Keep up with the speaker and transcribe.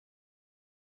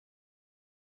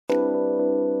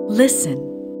Listen.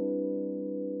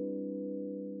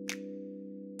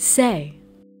 Say.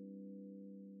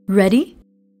 Ready?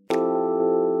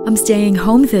 I'm staying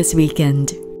home this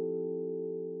weekend.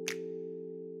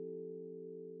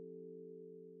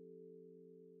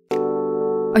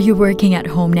 Are you working at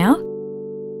home now?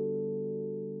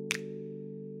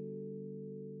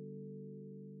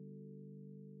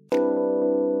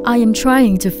 I am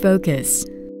trying to focus.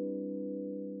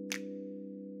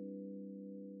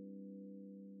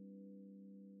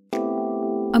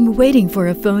 I'm waiting for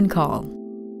a phone call.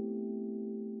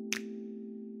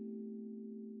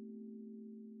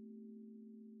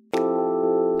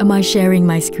 Am I sharing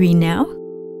my screen now?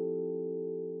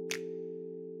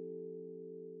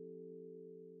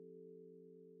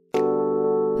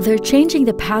 They're changing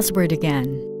the password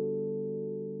again.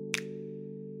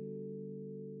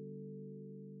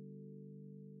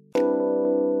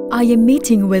 I am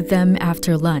meeting with them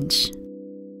after lunch.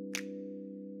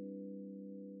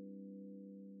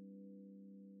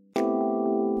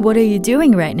 What are you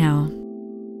doing right now?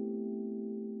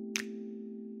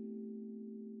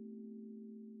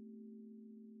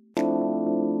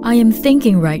 I am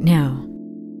thinking right now.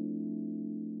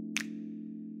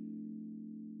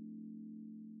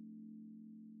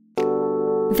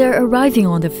 They're arriving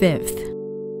on the 5th.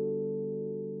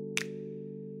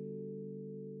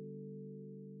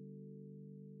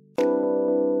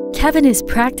 Kevin is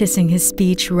practicing his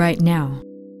speech right now.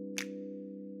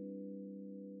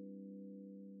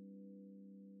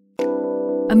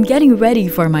 I'm getting ready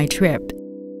for my trip.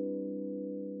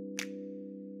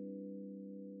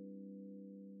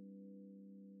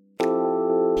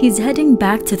 He's heading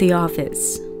back to the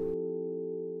office.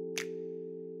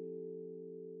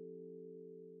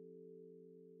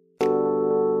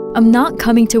 I'm not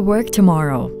coming to work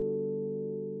tomorrow.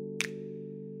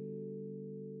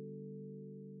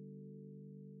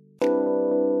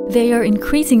 They are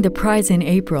increasing the price in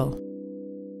April.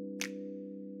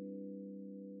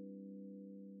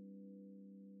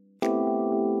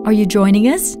 Are you joining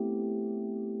us?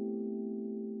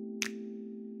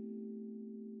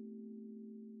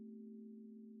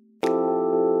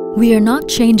 We are not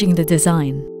changing the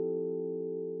design.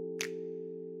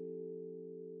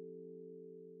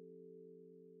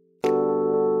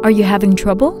 Are you having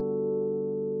trouble?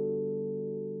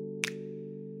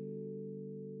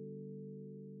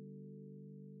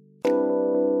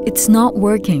 It's not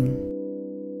working.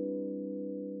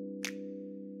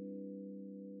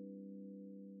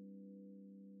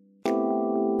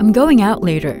 I'm going out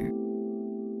later.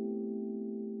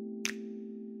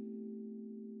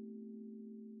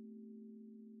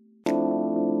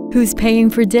 Who's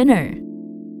paying for dinner?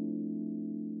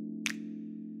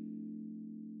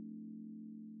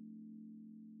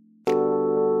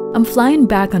 I'm flying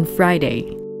back on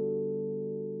Friday.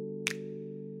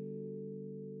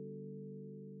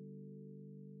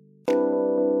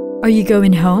 Are you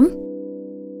going home?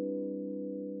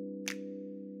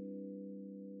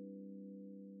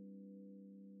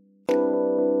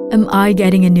 Am I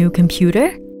getting a new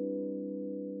computer?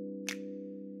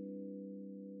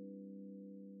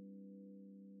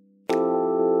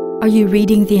 Are you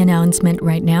reading the announcement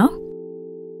right now?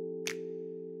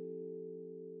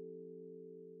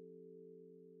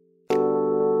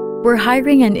 We're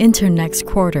hiring an intern next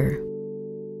quarter.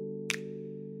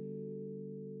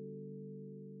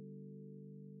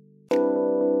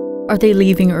 Are they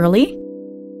leaving early?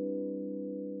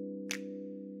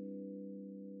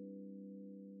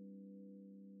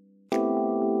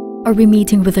 Are we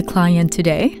meeting with a client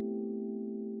today?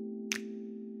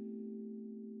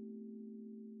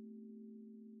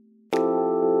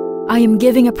 I am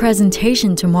giving a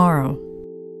presentation tomorrow.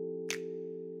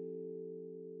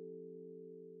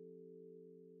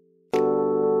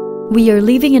 We are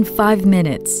leaving in 5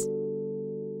 minutes.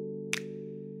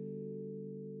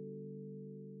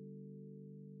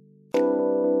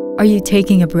 Are you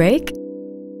taking a break?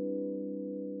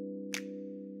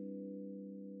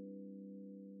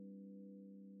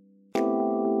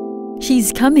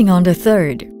 She's coming on the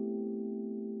 3rd.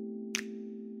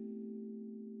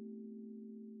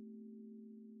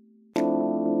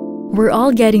 We're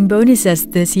all getting bonuses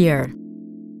this year.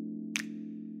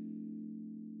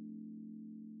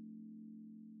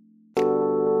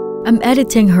 I'm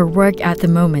editing her work at the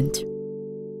moment.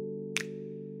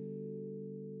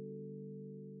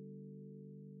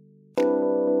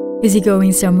 Is he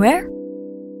going somewhere?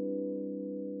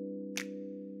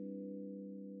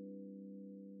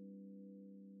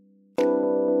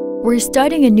 We're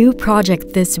starting a new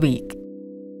project this week.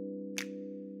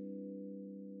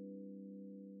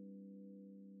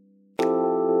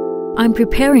 I'm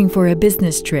preparing for a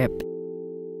business trip.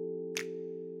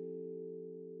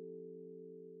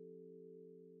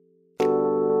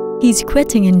 He's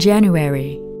quitting in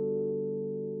January.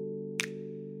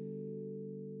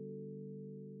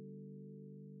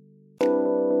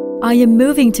 I am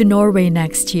moving to Norway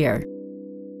next year.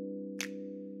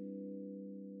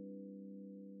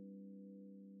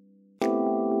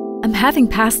 I'm having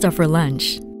pasta for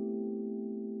lunch.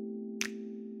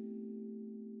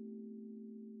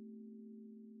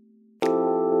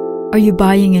 Are you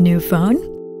buying a new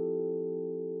phone?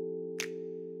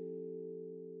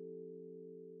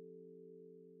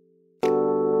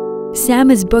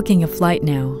 Sam is booking a flight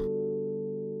now.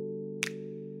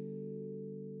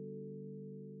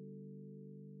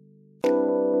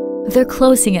 They're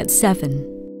closing at 7.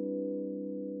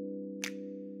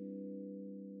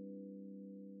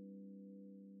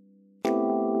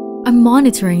 I'm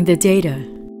monitoring the data.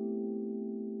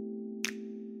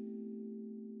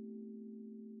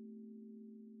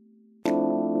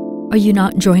 Are you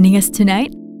not joining us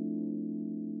tonight?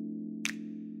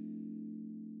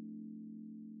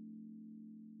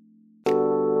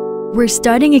 We're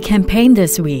starting a campaign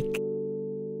this week.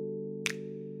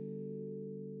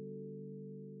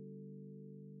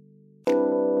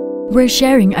 We're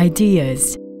sharing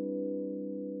ideas.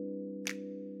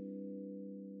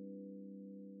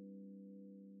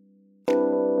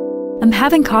 I'm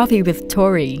having coffee with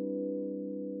Tori.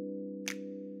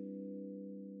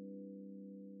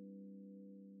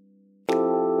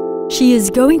 She is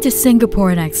going to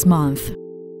Singapore next month.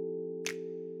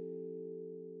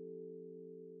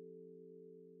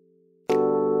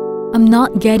 I'm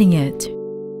not getting it.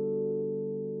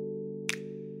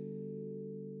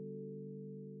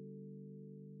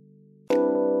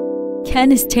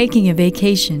 Ken is taking a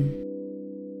vacation.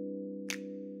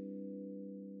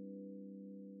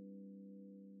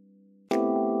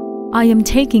 I am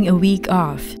taking a week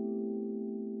off.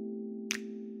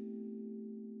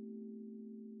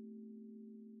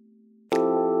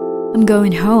 I'm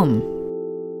going home.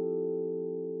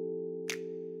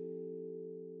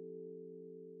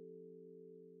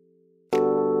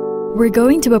 We're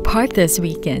going to a park this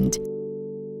weekend.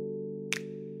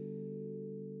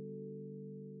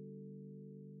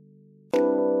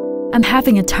 I'm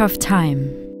having a tough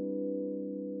time.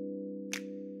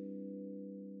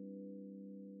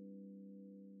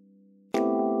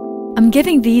 I'm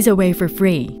giving these away for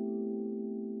free.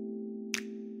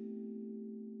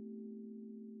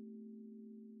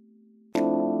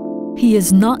 He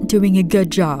is not doing a good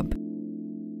job.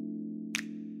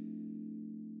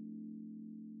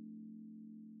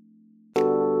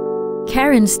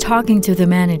 Karen's talking to the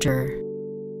manager.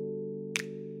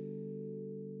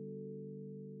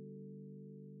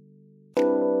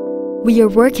 We are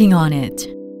working on it.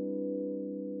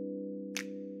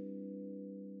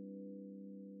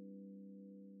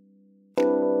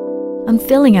 I'm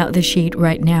filling out the sheet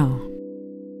right now.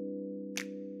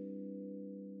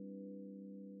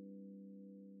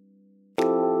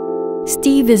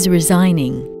 Steve is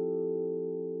resigning.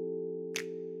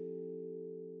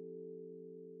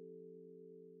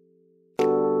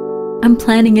 I'm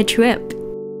planning a trip.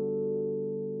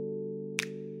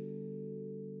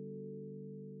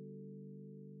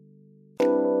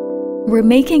 We're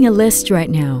making a list right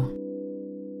now.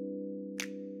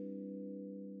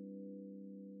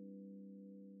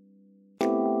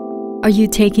 Are you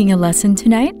taking a lesson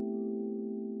tonight?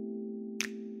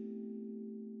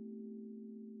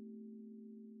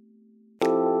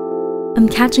 I'm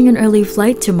catching an early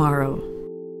flight tomorrow.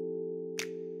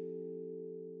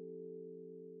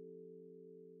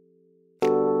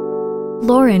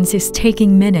 Lawrence is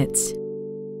taking minutes.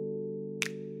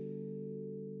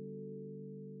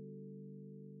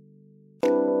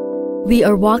 We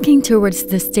are walking towards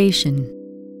the station.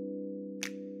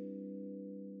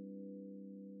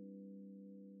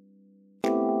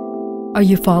 Are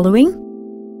you following?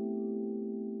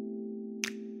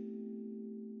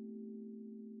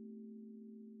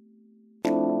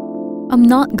 I'm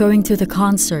not going to the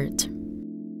concert.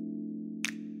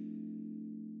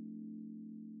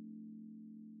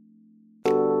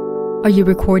 Are you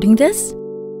recording this?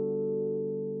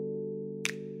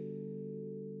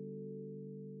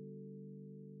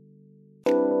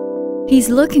 He's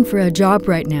looking for a job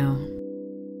right now.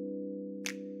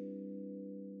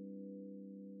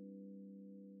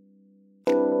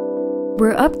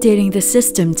 We're updating the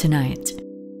system tonight.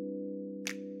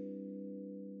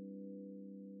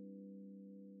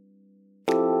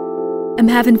 I'm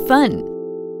having fun.